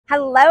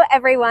Hello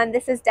everyone,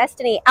 this is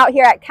Destiny out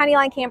here at County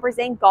Line Campers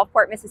in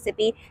Gulfport,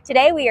 Mississippi.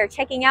 Today we are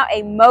checking out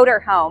a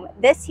motorhome.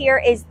 This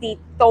here is the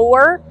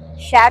Thor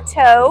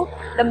Chateau.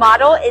 The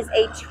model is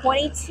a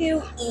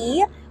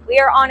 22E. We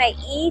are on a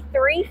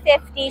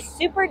E350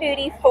 Super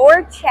Duty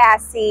Ford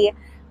chassis.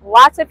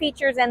 Lots of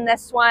features in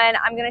this one.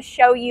 I'm going to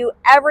show you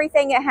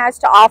everything it has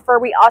to offer.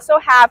 We also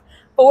have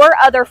 4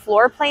 other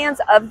floor plans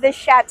of this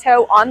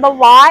Chateau on the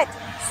lot,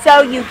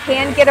 so you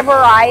can get a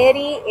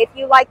variety if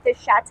you like the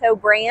Chateau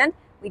brand.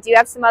 We do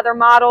have some other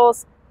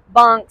models,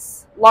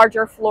 bunks,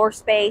 larger floor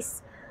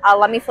space.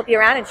 Let me flip you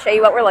around and show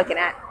you what we're looking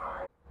at.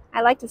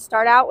 I like to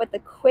start out with a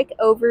quick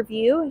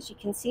overview. As you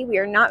can see, we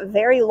are not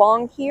very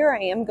long here.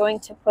 I am going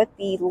to put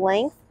the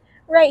length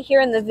right here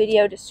in the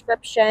video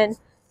description.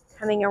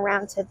 Coming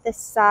around to this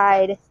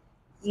side,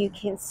 you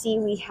can see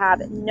we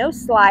have no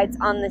slides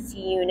on this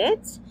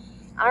unit.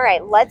 All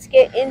right, let's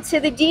get into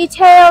the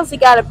details. We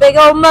got a big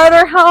old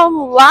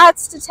motorhome,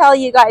 lots to tell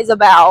you guys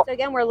about. So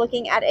again, we're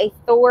looking at a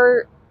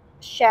Thor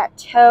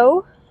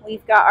Chateau.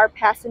 We've got our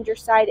passenger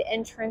side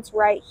entrance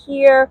right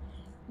here.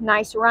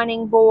 Nice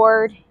running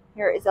board.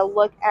 Here is a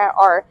look at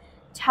our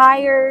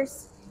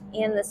tires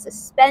and the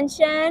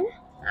suspension.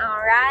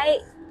 All right,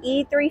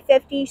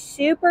 E350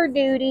 Super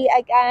Duty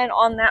again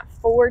on that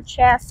Ford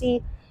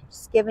chassis.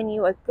 Just giving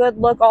you a good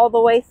look all the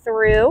way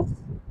through.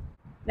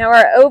 Now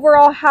our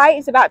overall height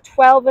is about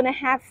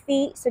 12.5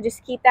 feet, so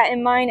just keep that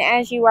in mind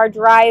as you are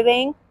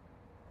driving.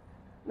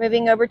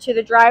 Moving over to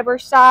the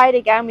driver's side,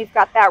 again, we've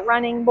got that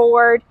running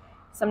board,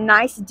 some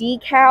nice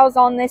decals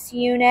on this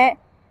unit.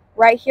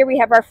 Right here we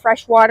have our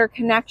freshwater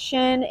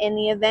connection. In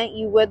the event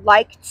you would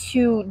like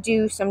to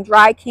do some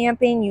dry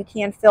camping, you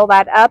can fill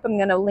that up. I'm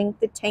going to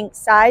link the tank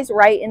size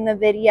right in the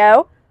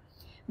video.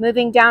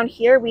 Moving down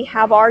here, we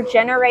have our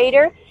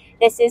generator.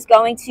 This is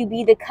going to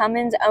be the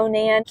Cummins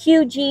Onan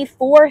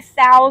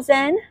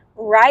QG4000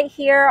 right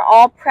here,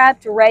 all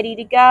prepped, ready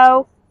to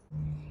go.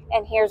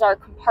 And here's our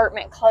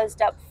compartment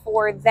closed up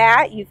for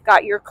that. You've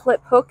got your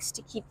clip hooks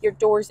to keep your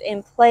doors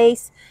in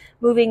place.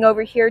 Moving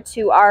over here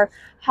to our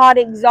hot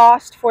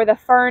exhaust for the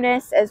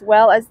furnace, as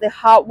well as the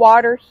hot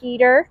water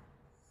heater.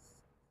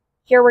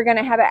 Here we're going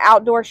to have an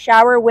outdoor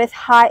shower with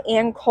hot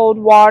and cold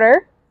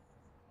water.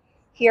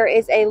 Here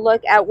is a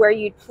look at where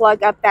you'd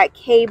plug up that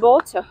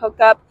cable to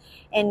hook up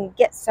and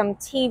get some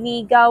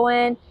TV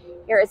going.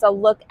 Here is a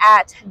look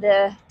at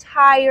the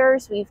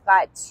tires. We've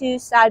got 2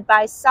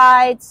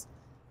 side-by-sides.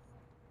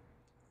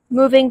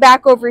 Moving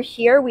back over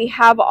here, we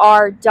have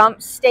our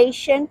dump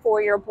station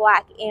for your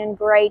black and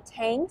gray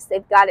tanks.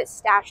 They've got it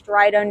stashed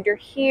right under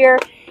here.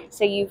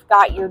 So you've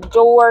got your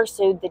door,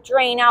 so the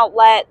drain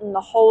outlet and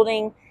the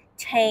holding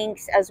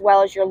tanks, as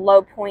well as your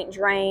low point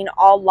drain,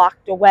 all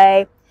locked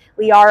away.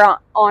 We are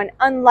on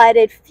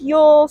unleaded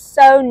fuel,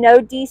 so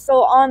no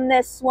diesel on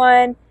this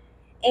one,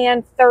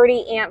 and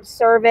 30 amp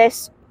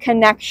service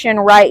connection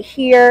right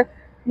here.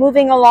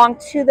 Moving along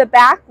to the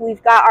back,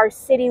 we've got our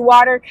city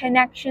water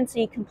connection, so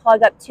you can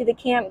plug up to the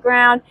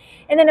campground.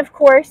 And then, of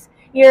course,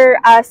 your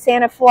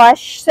Santa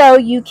flush, so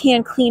you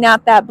can clean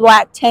out that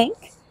black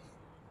tank.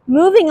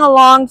 Moving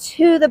along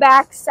to the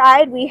back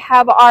side, we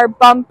have our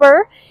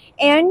bumper,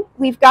 and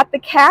we've got the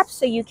cap,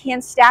 so you can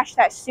stash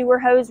that sewer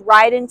hose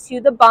right into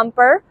the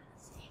bumper.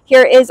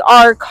 Here is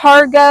our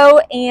cargo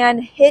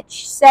and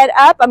hitch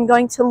setup. I'm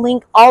going to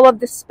link all of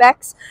the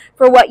specs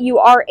for what you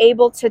are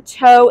able to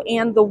tow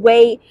and the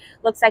weight.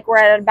 Looks like we're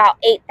at about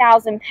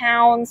 8,000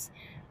 pounds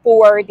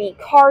for the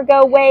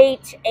cargo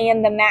weight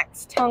and the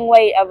max tongue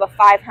weight of a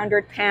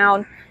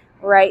 500-pound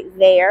right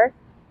there.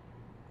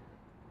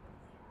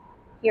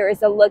 Here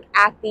is a look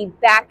at the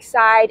back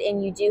side,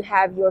 and you do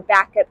have your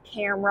backup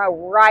camera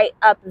right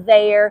up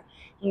there.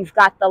 You've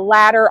got the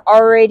ladder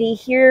already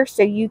here,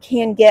 so you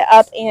can get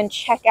up and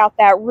check out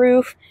that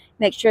roof.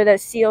 Make sure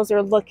those seals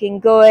are looking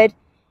good.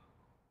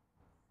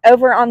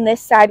 Over on this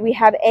side, we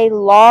have a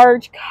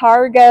large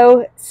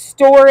cargo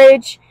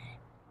storage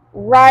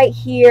right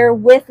here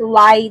with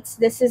lights.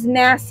 This is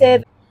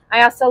massive.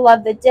 I also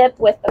love the dip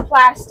with the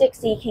plastic,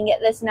 so you can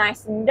get this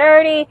nice and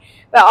dirty,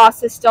 but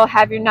also still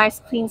have your nice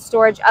clean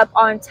storage up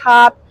on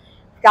top.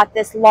 Got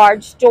this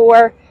large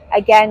door,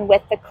 again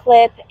with the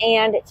clip,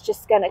 and it's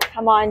just going to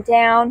come on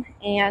down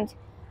and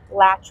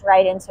latch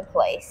right into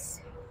place.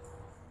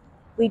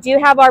 We do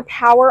have our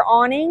power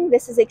awning.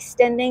 This is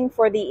extending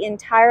for the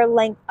entire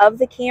length of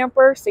the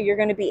camper, so you're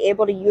going to be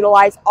able to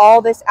utilize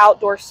all this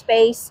outdoor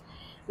space.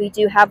 We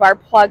do have our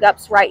plug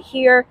ups right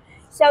here,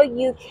 so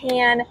you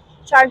can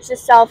charge the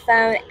cell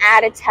phone,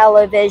 add a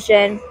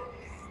television.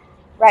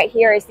 Right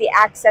here is the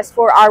access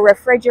for our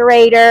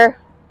refrigerator,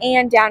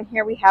 and down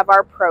here we have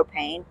our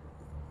propane.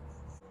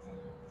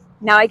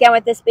 Now again,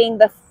 with this being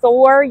the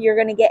Thor, you're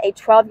going to get a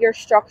 12-year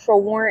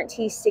structural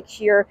warranty,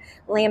 6-year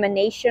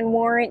lamination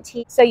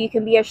warranty, so you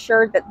can be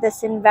assured that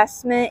this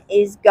investment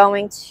is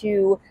going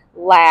to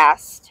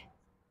last.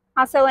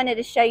 Also wanted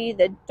to show you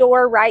the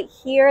door right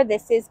here.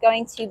 This is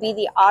going to be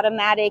the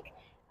automatic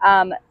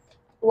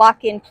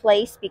lock in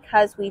place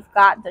because we've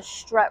got the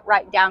strut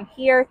right down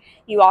here.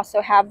 You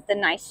also have the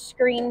nice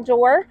screen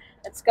door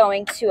It's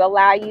going to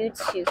allow you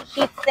to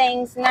keep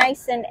things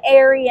nice and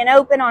airy and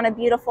open on a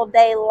beautiful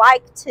day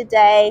like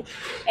today.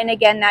 And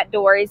again, that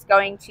door is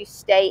going to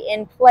stay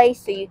in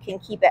place so you can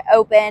keep it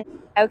open.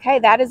 Okay,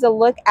 that is a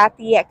look at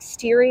the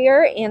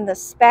exterior and the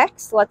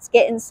specs. Let's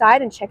get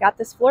inside and check out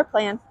this floor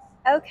plan.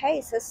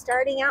 Okay, so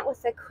starting out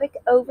with a quick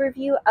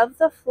overview of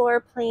the floor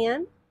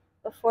plan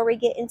before we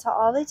get into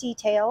all the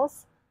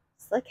details.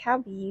 Just look how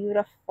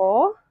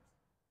beautiful.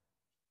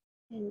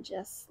 And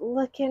just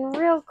looking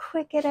real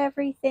quick at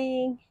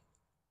everything.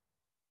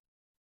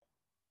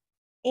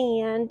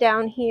 And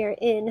down here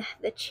in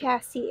the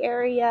chassis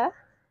area.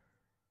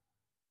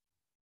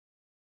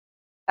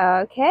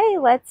 Okay,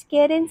 let's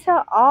get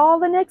into all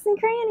the nooks and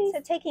crannies.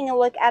 So taking a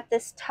look at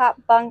this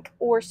top bunk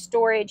or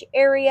storage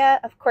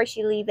area, of course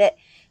you leave it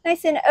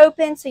nice and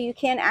open so you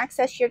can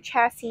access your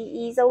chassis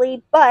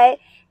easily, but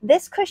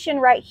this cushion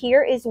right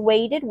here is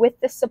weighted with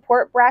the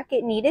support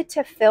bracket needed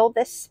to fill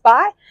this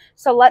spot.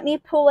 So let me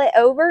pull it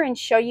over and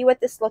show you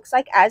what this looks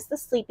like as the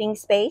sleeping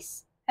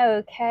space.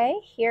 Okay,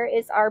 here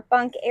is our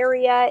bunk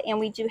area, and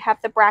we do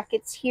have the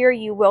brackets here.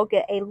 You will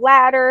get a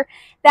ladder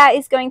that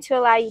is going to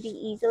allow you to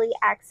easily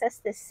access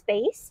this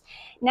space.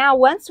 Now,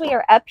 once we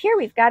are up here,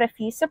 we've got a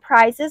few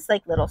surprises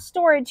like little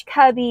storage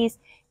cubbies,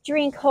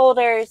 drink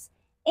holders,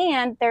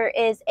 and there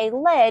is a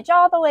ledge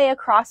all the way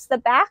across the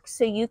back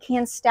so you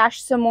can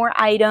stash some more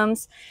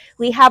items.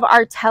 We have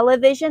our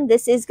television.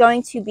 This is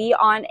going to be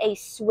on a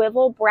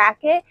swivel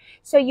bracket,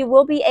 so you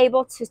will be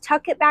able to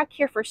tuck it back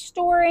here for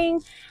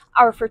storing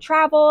or for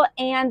travel,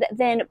 and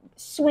then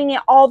swing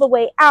it all the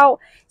way out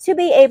to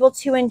be able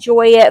to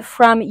enjoy it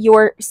from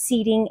your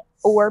seating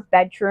or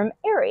bedroom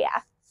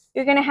area.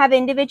 You're going to have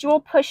individual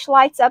push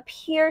lights up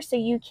here so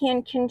you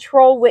can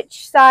control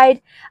which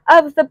side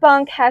of the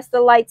bunk has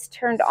the lights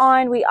turned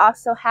on. We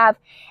also have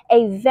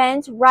a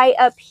vent right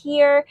up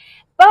here,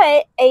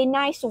 but a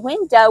nice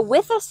window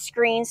with a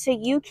screen so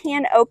you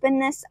can open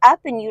this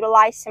up and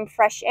utilize some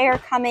fresh air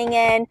coming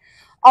in.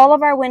 All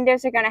of our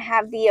windows are going to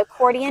have the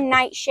accordion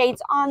nightshades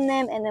on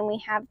them, and then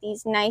we have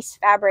these nice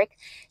fabric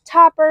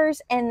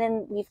toppers, and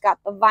then we've got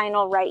the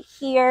vinyl right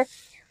here.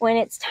 When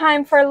it's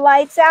time for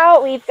lights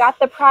out, we've got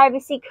the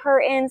privacy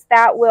curtains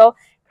that will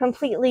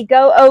completely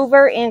go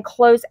over and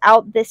close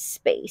out this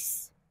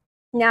space.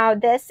 Now,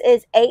 this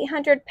is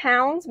 800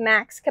 pounds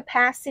max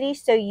capacity,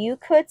 so you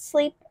could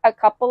sleep a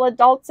couple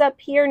adults up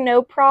here,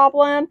 no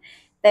problem.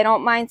 They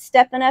don't mind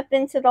stepping up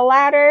into the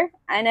ladder.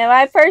 I know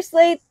I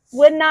personally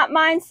would not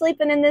mind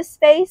sleeping in this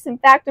space. In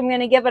fact, I'm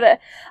going to give it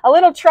a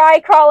little try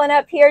crawling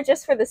up here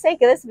just for the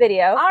sake of this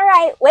video. All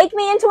right, wake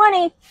me in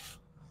 20.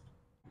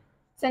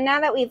 So now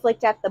that we've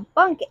looked at the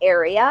bunk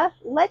area,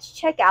 let's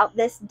check out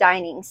this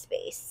dining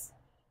space.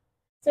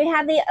 So we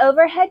have the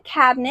overhead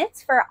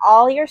cabinets for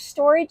all your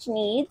storage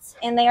needs,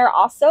 and they are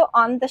also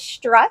on the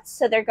struts,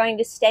 so they're going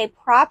to stay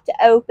propped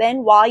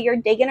open while you're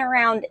digging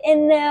around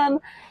in them.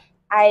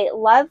 I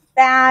love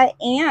that.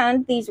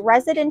 And these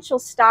residential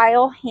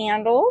style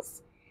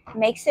handles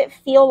makes it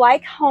feel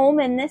like home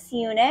in this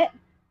unit.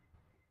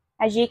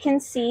 As you can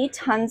see,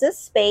 tons of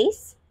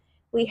space.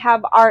 We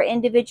have our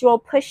individual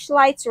push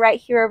lights right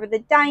here over the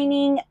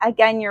dining.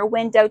 Again, your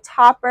window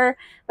topper,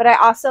 but I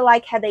also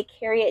like how they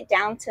carry it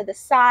down to the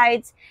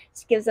sides.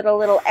 This gives it a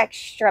little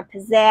extra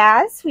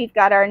pizzazz. We've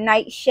got our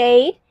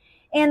nightshade.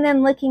 And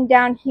then looking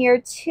down here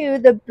to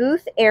the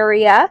booth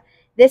area,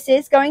 this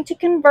is going to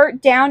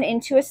convert down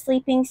into a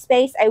sleeping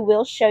space. I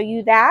will show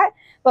you that.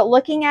 But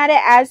looking at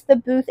it as the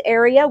booth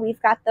area,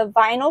 we've got the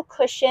vinyl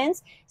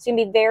cushions. It's going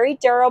to be very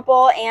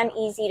durable and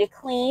easy to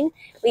clean.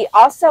 We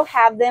also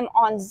have them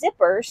on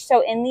zippers,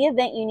 so in the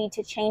event you need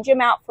to change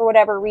them out for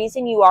whatever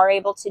reason, you are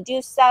able to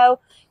do so.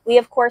 We,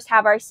 of course,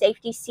 have our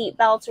safety seat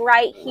belts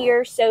right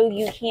here so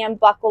you can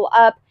buckle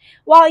up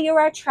while you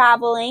are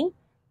traveling.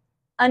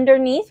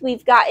 Underneath,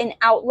 we've got an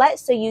outlet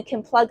so you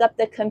can plug up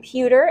the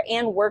computer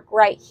and work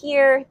right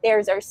here.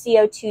 There's our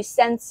CO2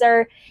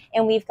 sensor,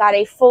 and we've got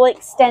a full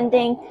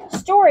extending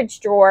storage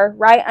drawer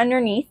right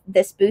underneath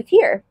this booth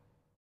here.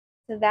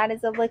 So that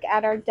is a look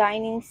at our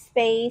dining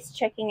space,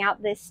 checking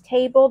out this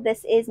table.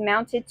 This is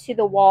mounted to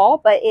the wall,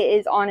 but it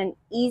is on an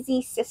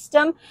easy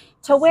system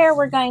to where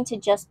we're going to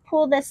just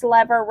pull this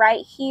lever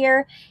right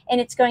here, and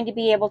it's going to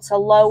be able to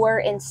lower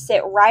and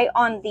sit right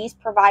on these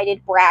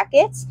provided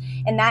brackets.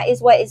 And that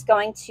is what is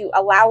going to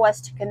allow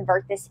us to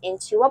convert this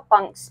into a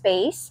bunk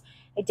space.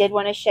 I did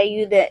want to show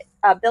you the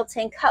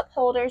built-in cup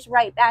holders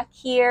right back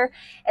here,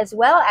 as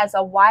well as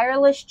a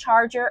wireless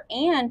charger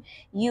and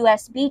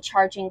USB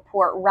charging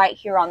port right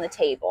here on the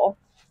table.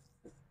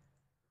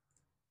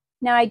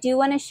 Now I do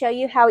want to show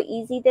you how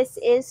easy this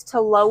is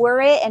to lower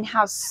it and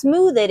how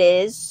smooth it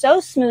is. So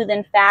smooth,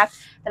 in fact,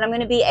 that I'm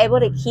going to be able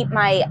to keep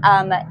my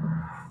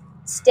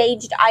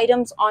staged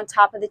items on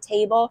top of the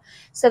table.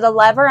 So the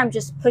lever I'm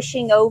just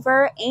pushing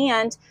over,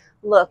 and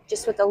look,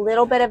 just with a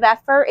little bit of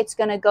effort, it's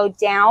going to go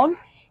down.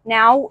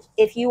 Now,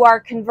 if you are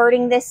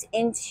converting this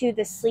into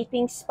the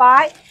sleeping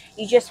spot,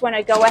 you just want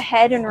to go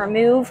ahead and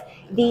remove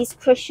these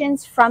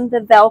cushions from the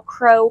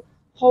Velcro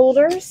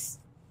holders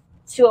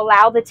to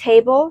allow the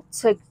table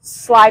to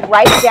slide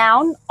right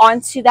down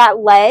onto that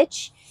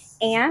ledge,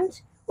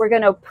 and we're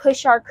going to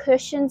push our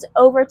cushions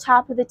over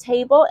top of the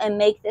table and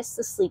make this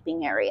the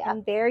sleeping area.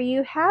 And there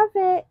you have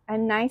it, a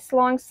nice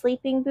long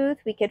sleeping booth.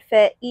 We could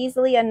fit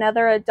easily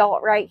another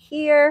adult right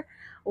here,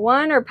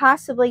 one or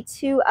possibly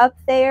two up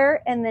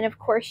there, and then of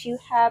course you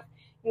have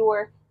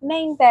your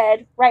main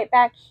bed right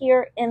back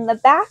here in the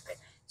back.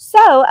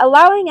 So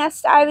allowing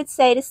us, I would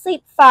say, to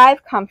sleep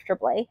 5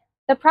 comfortably.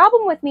 The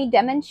problem with me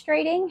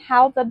demonstrating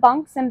how the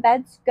bunks and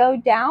beds go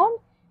down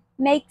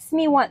makes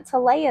me want to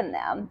lay in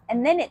them,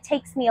 and then it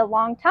takes me a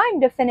long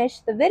time to finish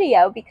the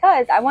video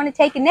because I want to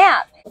take a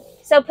nap.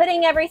 So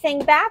putting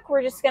everything back,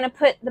 we're just going to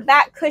put the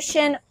back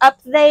cushion up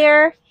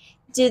there,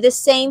 do the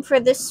same for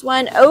this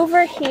one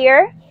over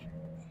here,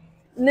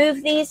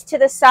 move these to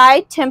the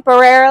side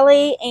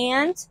temporarily,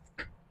 and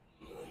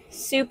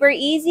super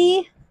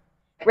easy,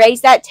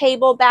 raise that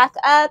table back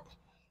up,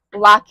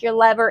 lock your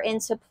lever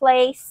into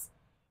place,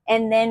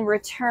 and then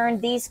return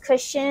these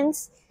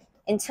cushions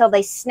until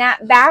they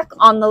snap back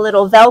on the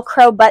little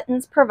Velcro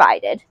buttons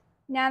provided.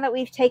 Now that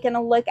we've taken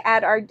a look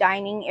at our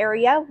dining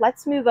area,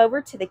 let's move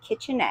over to the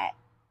kitchenette.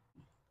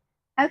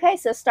 Okay,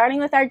 so starting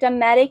with our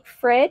Dometic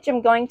fridge,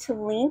 I'm going to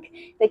link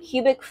the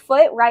cubic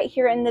foot right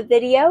here in the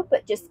video,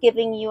 but just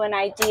giving you an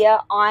idea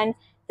on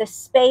the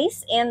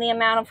space and the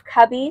amount of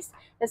cubbies.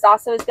 This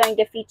also is going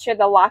to feature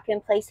the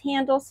lock-in-place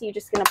handle, so you're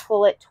just going to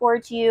pull it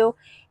towards you,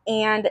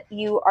 and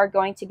you are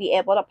going to be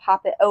able to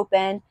pop it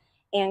open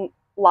and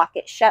lock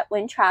it shut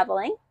when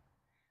traveling.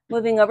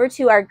 Moving over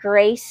to our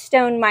gray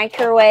stone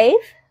microwave,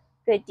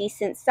 good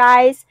decent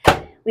size.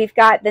 We've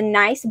got the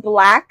nice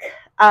black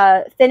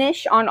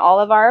finish on all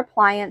of our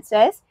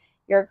appliances,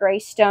 your gray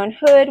stone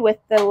hood with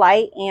the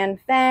light and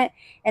vent,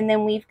 and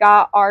then we've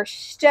got our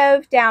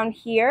stove down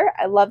here.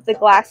 I love the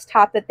glass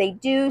top that they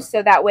do,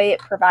 so that way it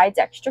provides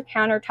extra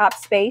countertop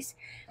space.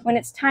 When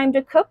it's time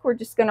to cook, we're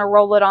just going to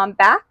roll it on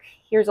back.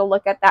 Here's a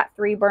look at that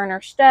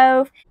 3-burner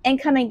stove.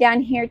 And coming down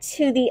here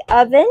to the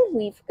oven,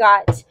 we've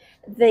got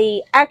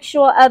the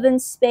actual oven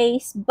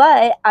space,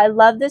 but I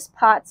love this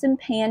pots and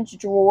pans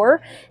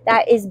drawer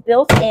that is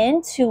built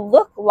in to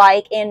look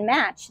like and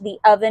match the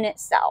oven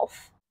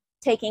itself.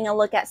 Taking a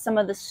look at some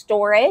of the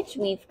storage,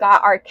 we've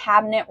got our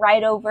cabinet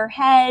right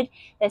overhead.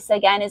 This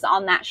again is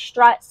on that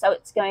strut, so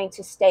it's going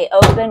to stay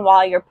open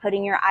while you're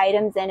putting your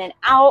items in and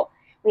out.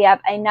 We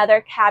have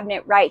another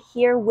cabinet right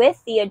here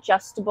with the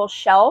adjustable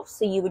shelf,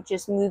 so you would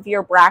just move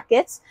your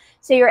brackets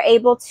so you're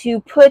able to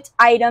put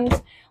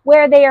items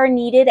where they are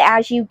needed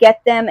as you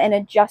get them and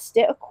adjust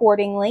it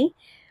accordingly.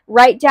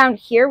 Right down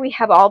here we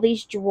have all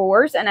these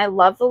drawers, and I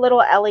love the little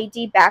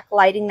LED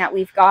backlighting that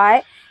we've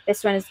got.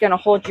 This one is going to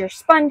hold your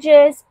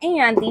sponges,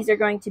 and these are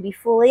going to be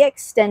fully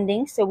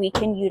extending so we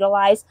can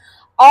utilize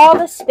all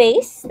the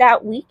space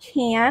that we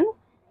can.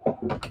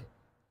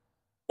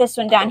 This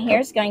one down here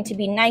is going to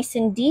be nice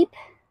and deep.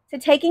 So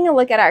taking a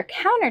look at our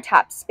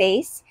countertop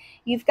space,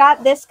 you've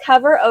got this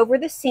cover over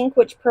the sink,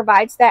 which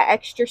provides that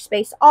extra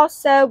space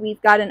also.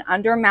 We've got an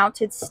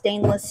under-mounted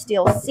stainless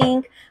steel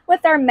sink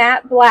with our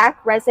matte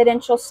black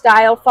residential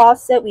style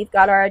faucet. We've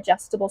got our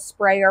adjustable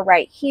sprayer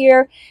right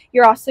here.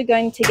 You're also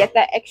going to get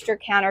that extra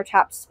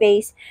countertop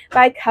space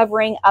by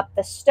covering up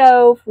the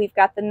stove. We've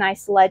got the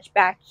nice ledge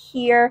back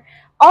here.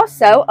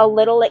 Also, a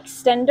little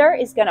extender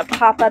is going to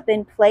pop up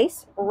in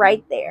place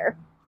right there.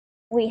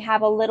 We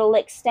have a little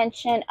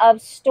extension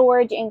of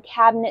storage and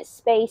cabinet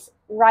space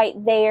right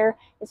there.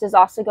 This is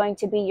also going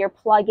to be your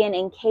plug-in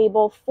and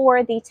cable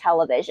for the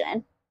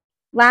television.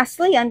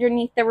 Lastly,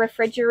 underneath the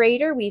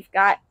refrigerator, we've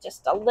got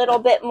just a little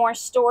bit more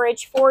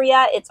storage for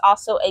you. It's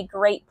also a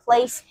great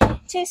place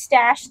to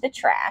stash the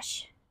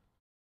trash.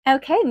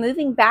 Okay,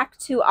 moving back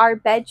to our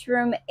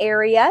bedroom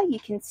area, you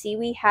can see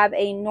we have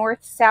a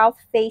north-south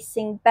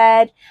facing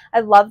bed.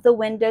 I love the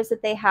windows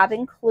that they have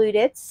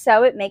included,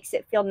 so it makes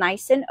it feel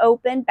nice and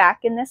open back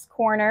in this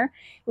corner.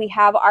 We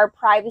have our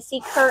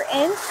privacy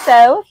curtain,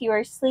 so if you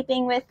are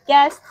sleeping with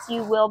guests,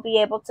 you will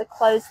be able to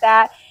close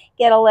that,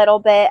 get a little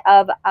bit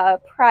of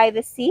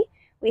privacy.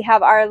 We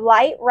have our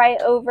light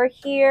right over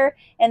here,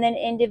 and then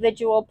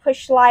individual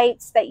push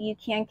lights that you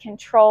can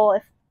control.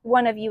 If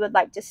one of you would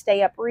like to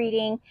stay up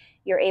reading,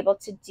 you're able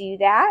to do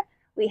that.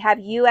 We have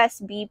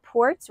USB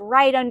ports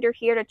right under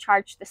here to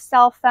charge the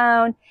cell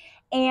phone,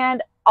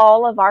 and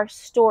all of our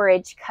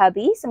storage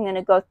cubbies. I'm going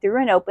to go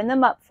through and open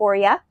them up for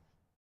you.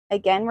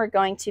 Again, we're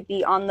going to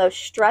be on those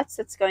struts.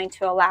 It's going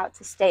to allow it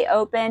to stay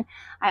open.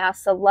 I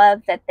also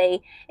love that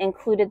they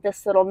included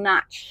this little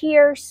notch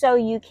here so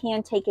you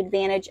can take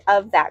advantage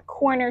of that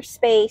corner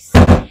space.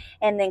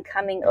 And then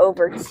coming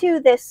over to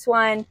this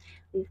one,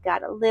 we've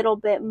got a little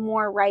bit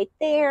more right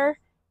there.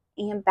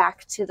 And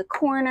back to the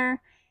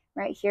corner.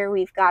 Right here,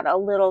 we've got a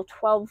little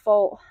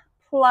 12-volt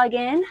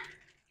plug-in.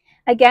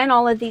 Again,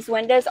 all of these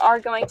windows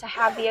are going to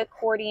have the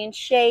accordion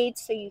shade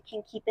so you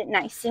can keep it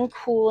nice and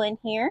cool in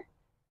here.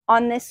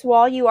 On this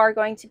wall, you are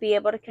going to be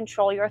able to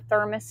control your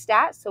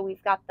thermostat. So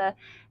we've got the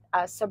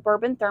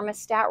Suburban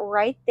thermostat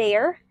right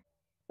there.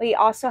 We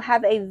also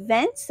have a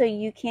vent so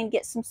you can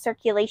get some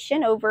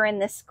circulation over in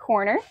this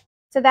corner.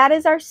 So that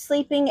is our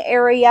sleeping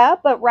area,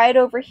 but right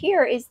over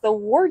here is the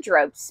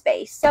wardrobe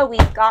space. So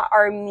we've got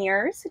our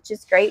mirrors, which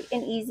is great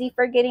and easy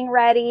for getting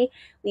ready.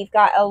 We've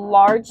got a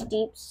large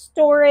deep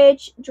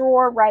storage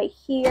drawer right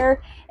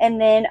here, and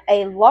then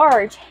a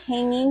large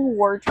hanging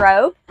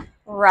wardrobe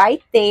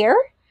right there.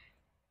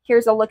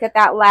 Here's a look at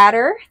that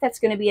ladder. That's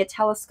going to be a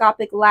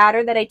telescopic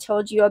ladder that I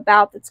told you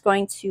about that's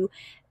going to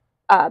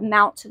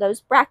mount to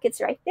those brackets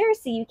right there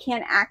so you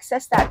can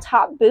access that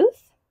top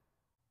booth.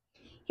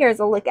 Here's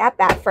a look at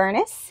that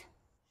furnace.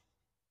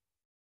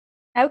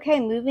 Okay,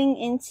 moving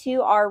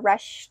into our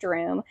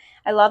restroom.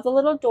 I love the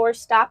little door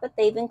stop that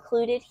they've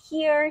included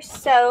here,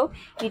 so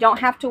you don't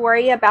have to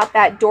worry about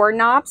that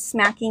doorknob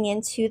smacking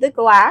into the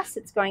glass.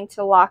 It's going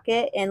to lock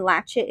it and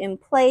latch it in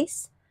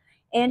place.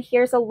 And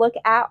here's a look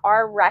at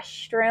our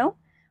restroom.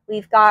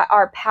 We've got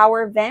our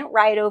power vent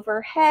right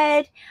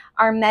overhead,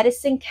 our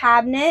medicine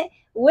cabinet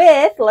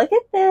with, look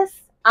at this,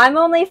 I'm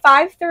only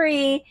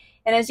 5'3",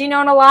 and as you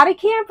know, in a lot of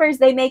campers,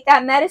 they make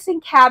that medicine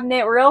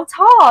cabinet real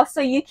tall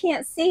so you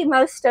can't see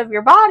most of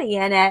your body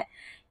in it.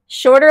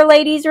 Shorter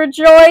ladies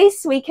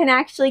rejoice. We can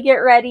actually get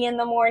ready in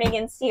the morning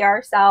and see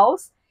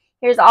ourselves.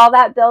 Here's all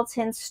that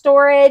built-in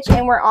storage,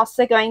 and we're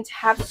also going to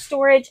have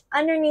storage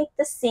underneath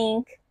the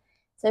sink.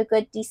 So a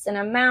good, decent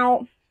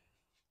amount.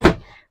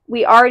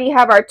 We already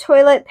have our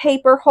toilet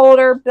paper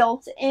holder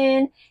built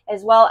in,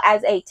 as well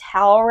as a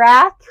towel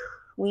rack.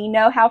 We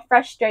know how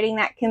frustrating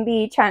that can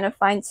be trying to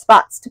find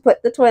spots to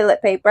put the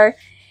toilet paper.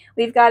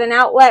 We've got an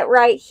outlet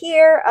right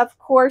here. Of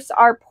course,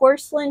 our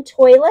porcelain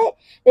toilet.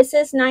 This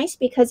is nice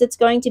because it's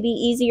going to be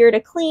easier to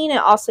clean. It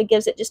also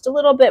gives it just a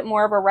little bit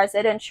more of a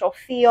residential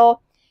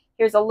feel.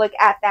 Here's a look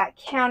at that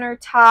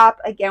countertop,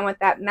 again with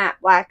that matte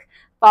black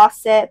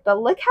faucet,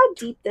 but look how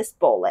deep this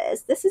bowl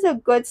is. This is a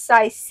good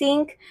size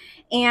sink,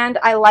 and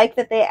I like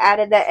that they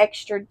added that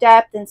extra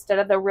depth instead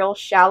of the real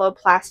shallow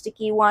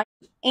plasticky one.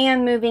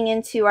 And moving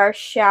into our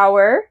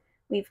shower,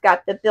 we've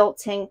got the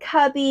built-in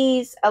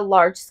cubbies, a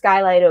large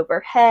skylight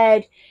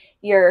overhead,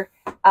 your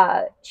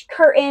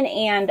curtain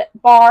and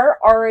bar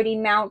already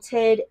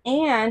mounted,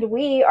 and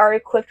we are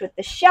equipped with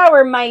the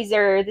shower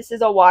miser. This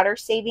is a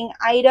water-saving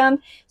item.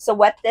 So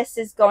what this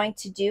is going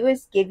to do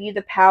is give you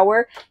the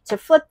power to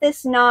flip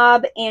this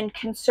knob and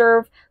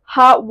conserve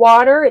hot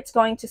water. It's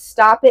going to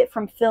stop it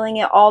from filling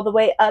it all the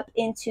way up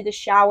into the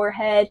shower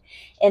head,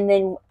 and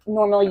then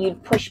normally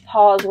you'd push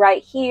pause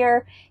right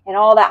here and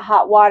all that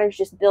hot water is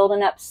just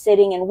building up,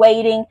 sitting and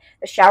waiting.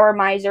 The shower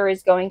miser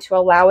is going to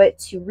allow it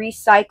to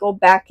recycle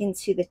back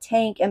into the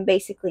tank and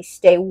basically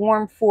stay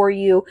warm for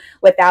you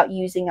without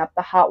using up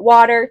the hot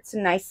water. It's a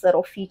nice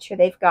little feature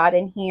they've got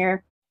in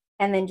here.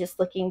 And then just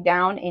looking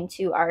down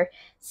into our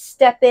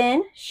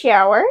step-in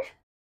shower.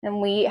 And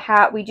we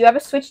do have a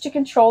switch to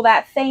control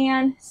that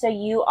fan, so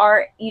you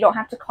don't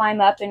have to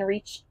climb up and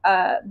reach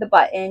the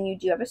button. You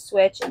do have a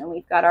switch, and then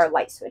we've got our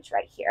light switch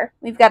right here.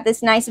 We've got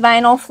this nice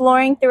vinyl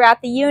flooring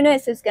throughout the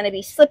unit, so it's going to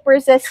be slip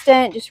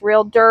resistant, just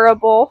real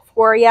durable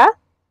for you.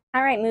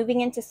 All right,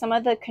 moving into some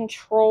of the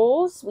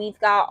controls, we've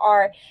got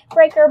our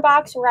breaker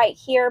box right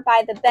here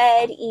by the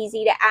bed,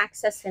 easy to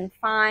access and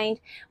find.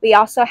 We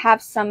also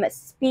have some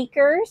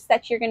speakers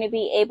that you're going to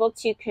be able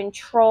to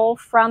control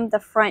from the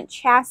front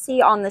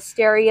chassis on the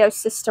stereo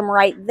system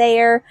right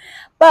there.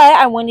 But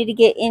I wanted to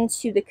get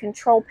into the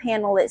control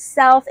panel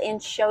itself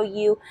and show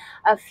you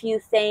a few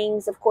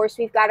things. Of course,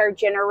 we've got our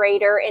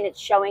generator, and it's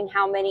showing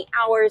how many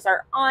hours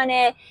are on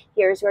it.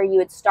 Here's where you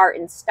would start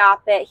and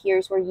stop it.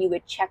 Here's where you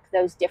would check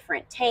those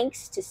different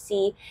tanks to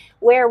see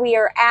where we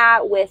are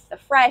at with the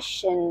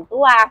fresh and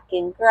black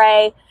and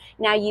gray.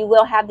 Now you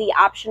will have the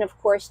option, of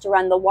course, to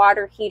run the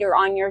water heater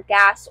on your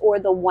gas or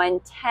the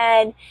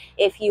 110.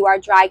 If you are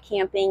dry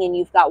camping and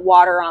you've got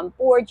water on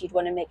board, you'd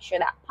want to make sure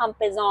that pump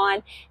is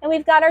on. And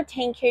we've got our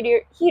tank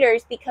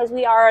heaters because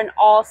we are an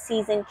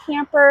all-season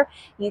camper.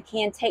 You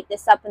can take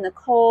this up in the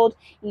cold.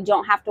 You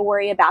don't have to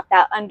worry about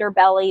that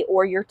underbelly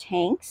or your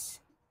tanks.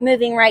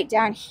 Moving right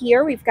down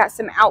here, we've got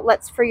some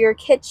outlets for your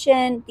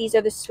kitchen. These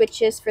are the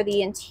switches for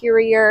the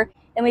interior.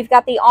 And we've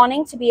got the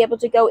awning to be able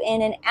to go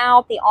in and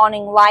out, the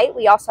awning light.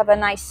 We also have a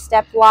nice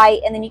step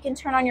light, and then you can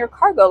turn on your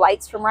cargo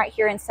lights from right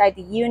here inside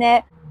the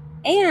unit.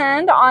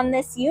 And on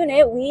this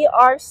unit, we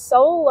are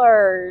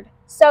solared.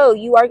 So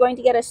you are going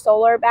to get a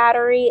solar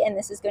battery, and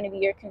this is going to be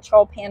your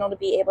control panel to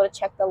be able to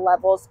check the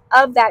levels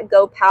of that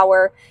Go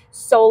Power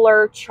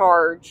solar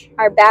charge.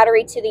 Our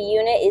battery to the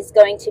unit is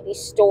going to be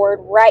stored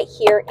right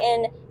here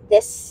in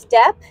this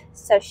step.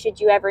 So should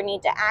you ever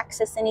need to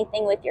access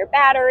anything with your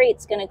battery,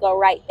 it's going to go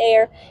right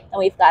there. And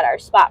we've got our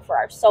spot for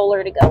our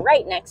solar to go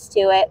right next to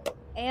it.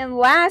 And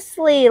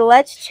lastly,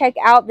 let's check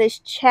out this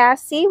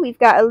chassis. We've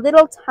got a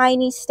little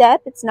tiny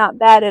step. It's not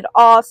bad at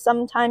all.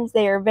 Sometimes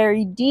they are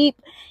very deep.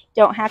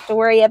 Don't have to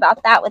worry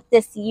about that with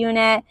this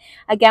unit.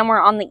 Again,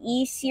 we're on the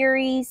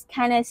E-Series,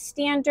 kind of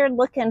standard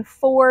looking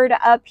Ford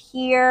up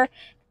here.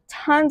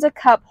 Tons of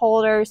cup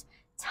holders,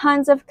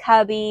 tons of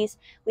cubbies.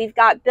 We've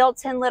got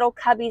built-in little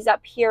cubbies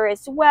up here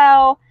as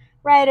well,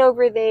 right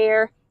over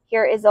there.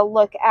 Here is a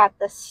look at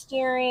the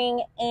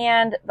steering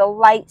and the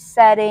light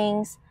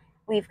settings.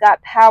 We've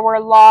got power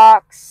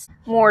locks,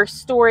 more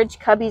storage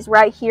cubbies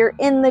right here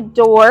in the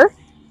door.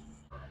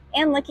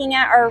 And looking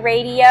at our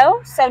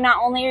radio, so not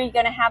only are you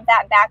going to have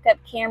that backup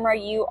camera,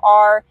 you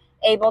are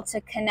able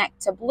to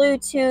connect to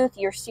Bluetooth,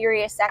 your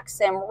Sirius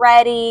XM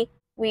ready.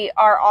 We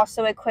are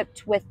also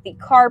equipped with the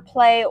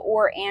CarPlay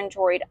or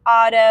Android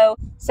Auto.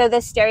 So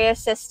the stereo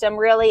system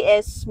really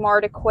is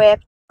smart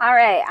equipped. All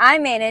right, I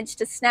managed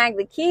to snag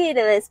the key to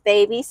this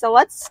baby, so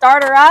let's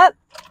start her up.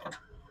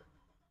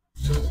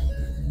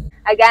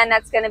 Again,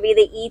 that's going to be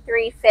the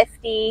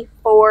E350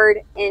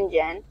 Ford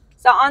engine.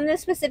 So on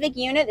this specific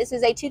unit, this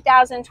is a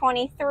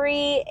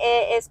 2023.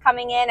 It is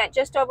coming in at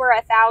just over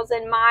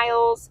 1,000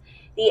 miles.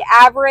 The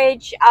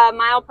average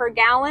mile per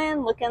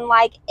gallon looking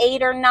like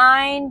 8 or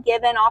 9,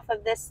 given off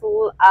of this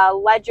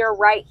ledger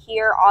right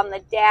here on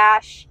the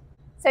dash.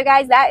 So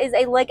guys, that is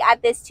a look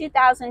at this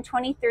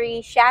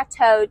 2023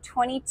 Chateau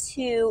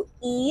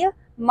 22E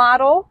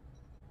model.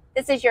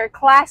 This is your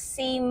Class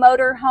C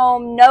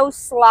motorhome, no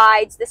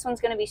slides. This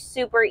one's going to be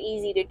super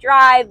easy to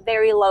drive,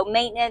 very low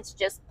maintenance.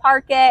 Just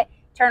park it,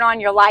 turn on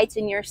your lights,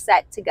 and you're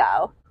set to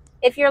go.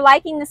 If you're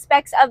liking the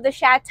specs of the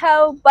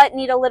Chateau but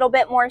need a little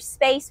bit more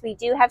space, we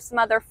do have some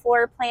other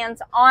floor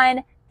plans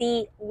on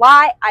the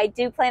lot. I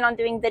do plan on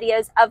doing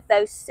videos of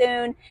those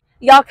soon.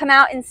 Y'all come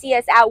out and see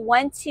us at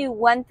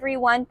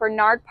 12131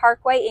 Bernard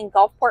Parkway in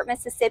Gulfport,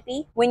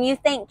 Mississippi. When you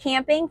think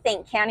camping,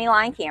 think County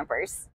Line Campers.